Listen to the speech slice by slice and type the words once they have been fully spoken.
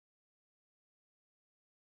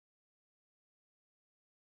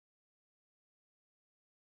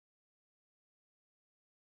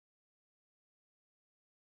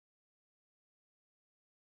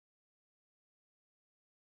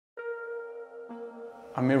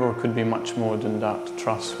A mirror could be much more than that,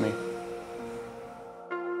 trust me.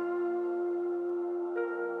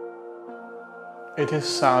 It is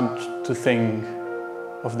sad to think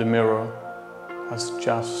of the mirror as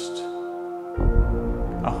just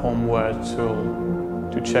a homeware tool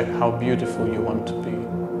to check how beautiful you want to be,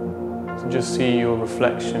 to just see your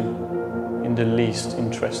reflection in the least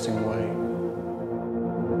interesting way.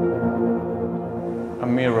 A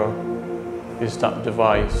mirror is that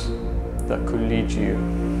device that could lead you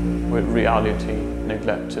where reality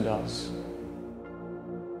neglected us.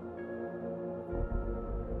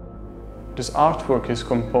 This artwork is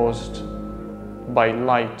composed by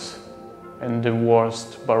light and the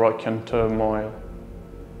worst Baroque turmoil.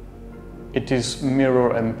 It is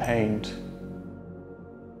mirror and paint.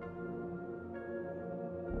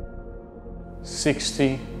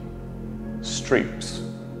 60 strips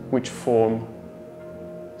which form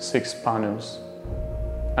 6 panels.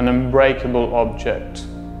 An unbreakable object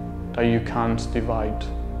that you can't divide.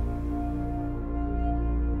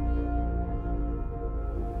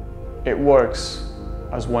 It works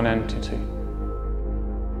as one entity.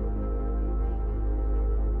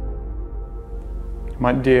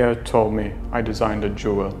 My dear told me I designed a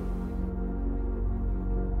jewel.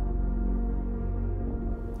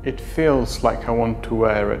 It feels like I want to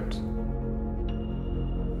wear it,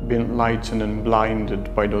 being lightened and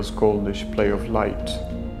blinded by those goldish play of light.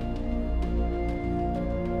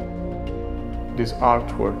 This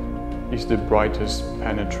artwork is the brightest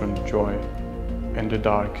penetrant joy and the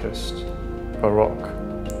darkest Baroque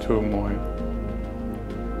turmoil.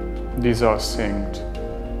 These are synced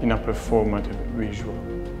in a performative visual.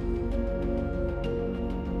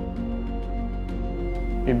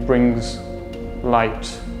 It brings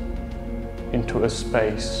light into a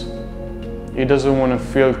space. It doesn't want to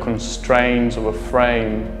feel constraints of a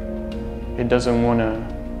frame. It doesn't want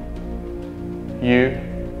you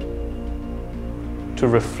to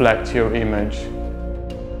reflect your image.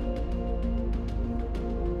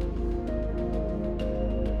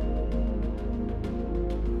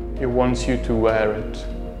 It wants you to wear it.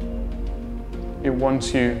 It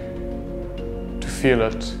wants you to feel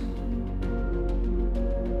it.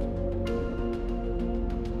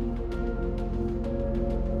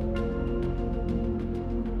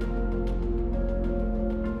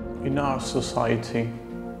 In our society,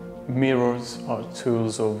 mirrors are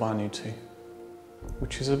tools of vanity,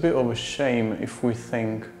 which is a bit of a shame if we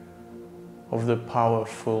think of the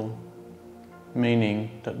powerful meaning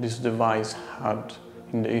that this device had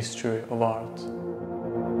in the history of art.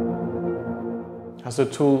 As a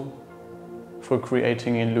tool for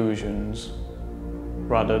creating illusions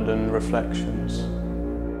rather than reflections.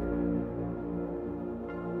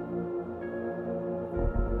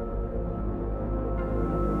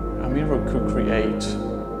 A mirror could create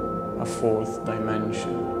a fourth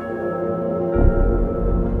dimension.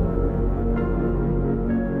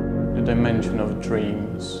 The dimension of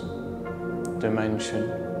dreams,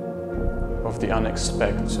 dimension of the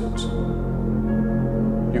unexpected.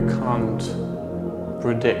 You can't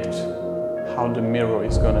predict how the mirror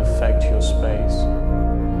is going to affect your space.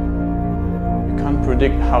 You can't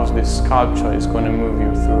predict how this sculpture is going to move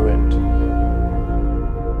you through it.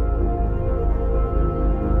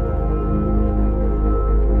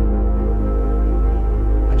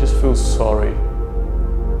 I just feel sorry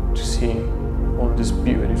to see all these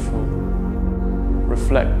beautiful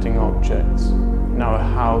reflecting objects in our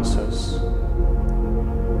houses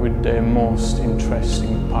with their most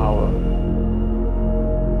interesting power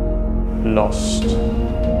lost.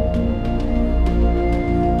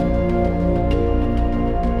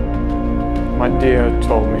 My dear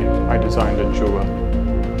told me I designed a jewel.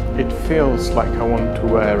 It feels like I want to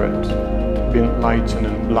wear it, being lightened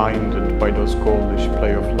and blinded by those goldish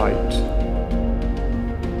play of light.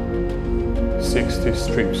 60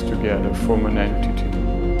 strips together form an entity.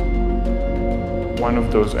 One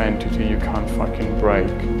of those entities you can't fucking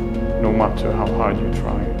break, no matter how hard you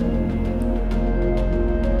try.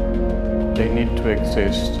 They need to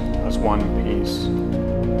exist as one piece.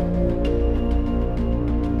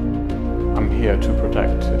 I'm here to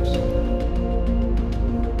protect it.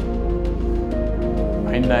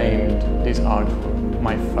 I named this artwork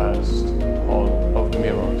my first Hall of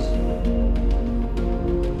Mirrors,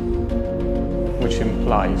 which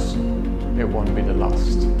implies it won't be the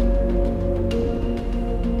last.